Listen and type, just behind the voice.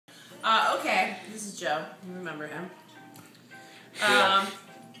Okay, this is Joe. You remember him. Yeah.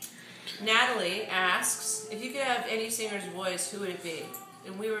 Natalie asks, if you could have any singer's voice, who would it be?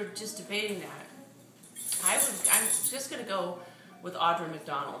 And we were just debating that. I'm just going to go with Audra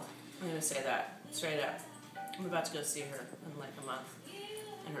McDonald. I'm going to say that straight up. I'm about to go see her in like a month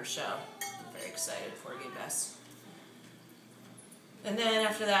in her show. I'm very excited for Gay Bess. And then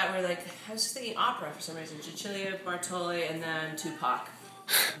after that, we're like, I was just thinking opera for some reason. Cecilia Bartoli and then Tupac.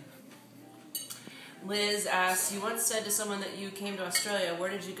 Liz asks, you once said to someone that you came to Australia, where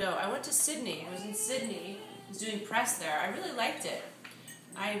did you go? I went to Sydney. I was in Sydney. I was doing press there. I really liked it.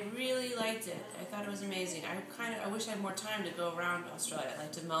 I thought it was amazing. I wish I had more time to go around Australia,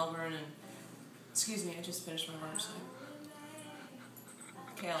 like to Melbourne and... Excuse me, I just finished my lunch.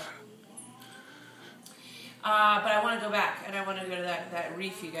 Kale. But I want to go back, and I want to go to that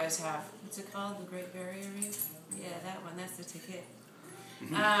reef you guys have. What's it called? The Great Barrier Reef? Yeah, that one. That's the ticket.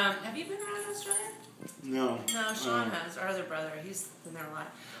 Have you been around Australia? No. No, Sean has. Our other brother. He's been there a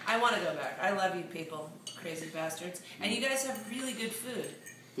lot. I want to go back. I love you people. Crazy bastards. And you guys have really good food.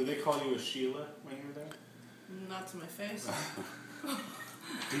 Did they call you a Sheila when you were there? Not to my face.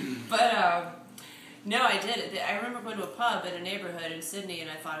 But, no, I did. I remember going to a pub in a neighborhood in Sydney, and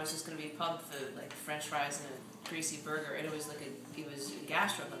I thought it was just going to be pub food, like French fries and a greasy burger. And it was like it was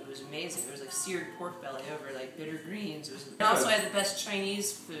gastro pub. It was amazing. There was like seared pork belly over like bitter greens. It was. And also, I had the best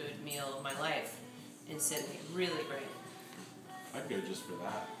Chinese food meal of my life in Sydney. Really great. I'd go just for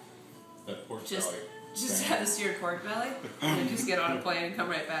that. That pork belly. Just have a seared pork belly, and then just get on a plane and come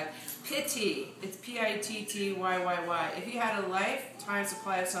right back. Pitty. It's P-I-T-T-Y-Y-Y. If you had a lifetime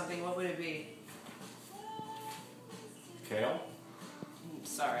supply of something, what would it be? Kale?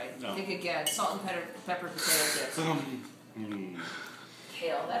 Sorry. No. Think again. Salt and pepper potato chips.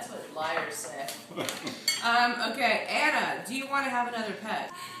 Kale. That's what liars say. Okay, Anna. Do you want to have another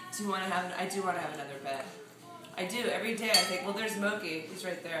pet? I do want to have another pet. I do. Every day I think, well, there's Moki. He's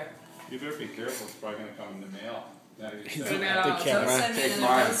right there. You better be careful. It's probably going to come in the mail. Don't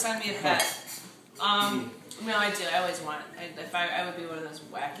send me a pet. No, I do. I always want. I would be one of those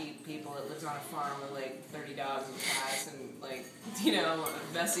wacky people that lives on a farm with like 30 dogs and cats and like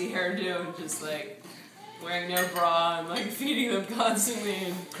a messy hairdo and just like wearing no bra and like feeding them constantly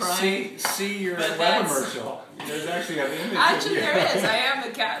and crying. See your web commercial. There's actually an image. Actually, there is. I am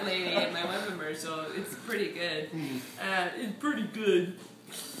the cat lady in my web commercial. It's pretty good. It's pretty good.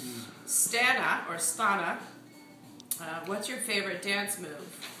 Stana or Stana. What's your favorite dance move?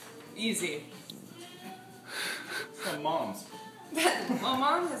 Easy. From Mom's. Well,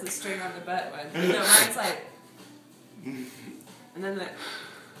 Mom has a string on the butt one. No, mine's like... And then the...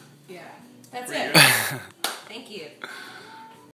 Yeah. That's it. Thank you.